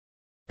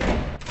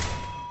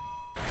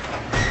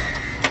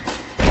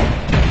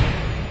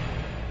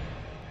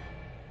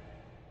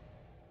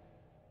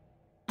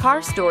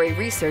Car Story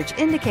research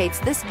indicates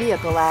this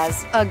vehicle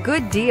as a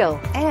good deal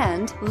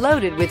and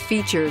loaded with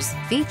features.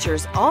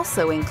 Features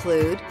also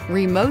include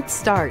remote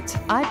start,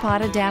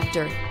 iPod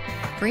adapter,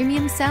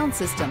 premium sound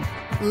system,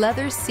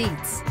 leather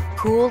seats,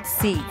 cooled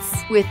seats.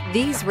 With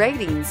these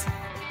ratings,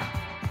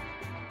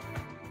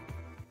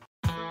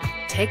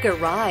 take a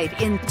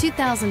ride in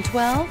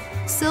 2012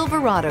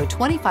 Silverado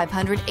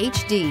 2500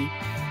 HD.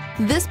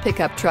 This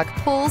pickup truck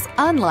pulls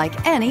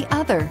unlike any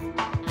other.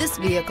 This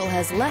vehicle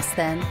has less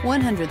than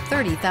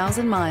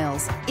 130,000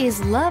 miles.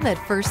 Is love at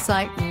first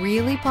sight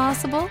really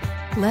possible?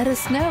 Let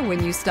us know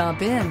when you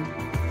stop in.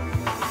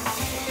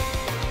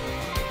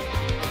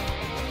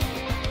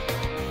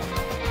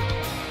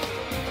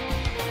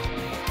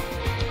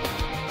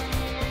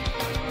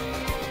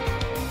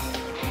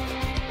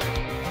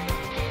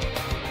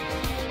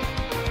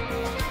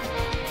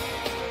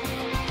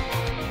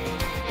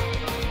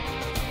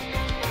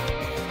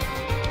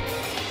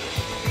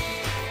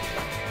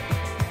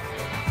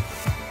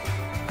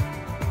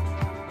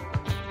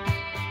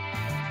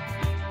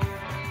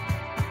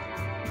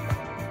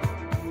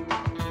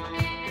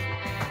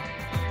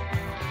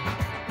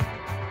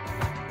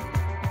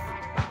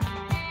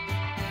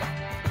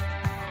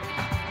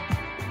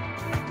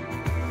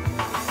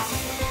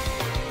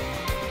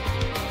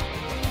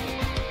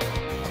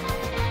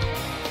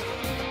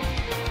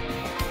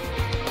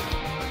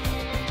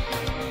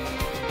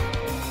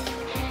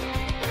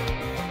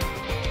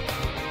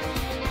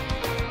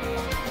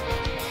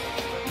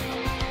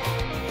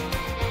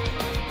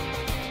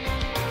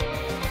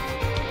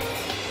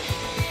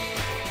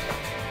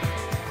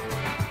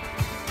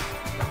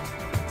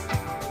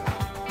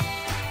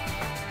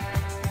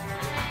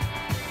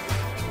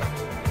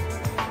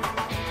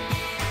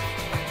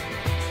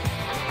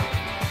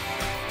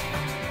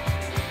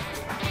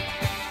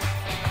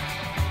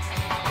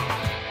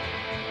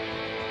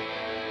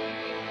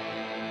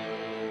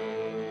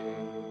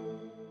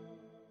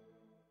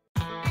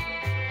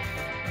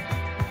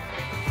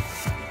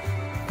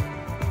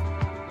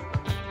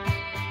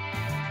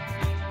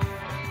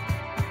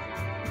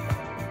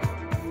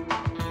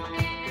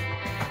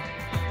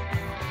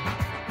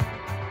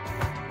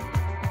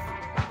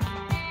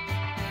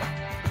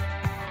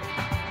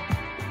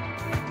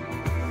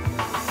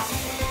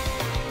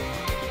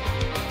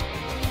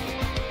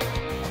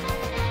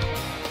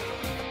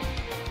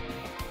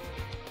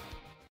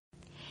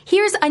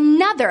 Here's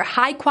another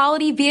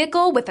high-quality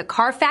vehicle with a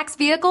Carfax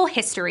Vehicle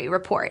History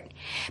Report.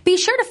 Be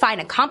sure to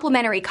find a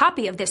complimentary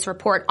copy of this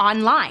report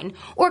online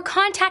or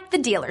contact the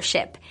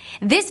dealership.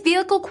 This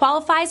vehicle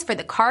qualifies for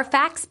the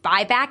Carfax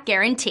Buyback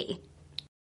Guarantee.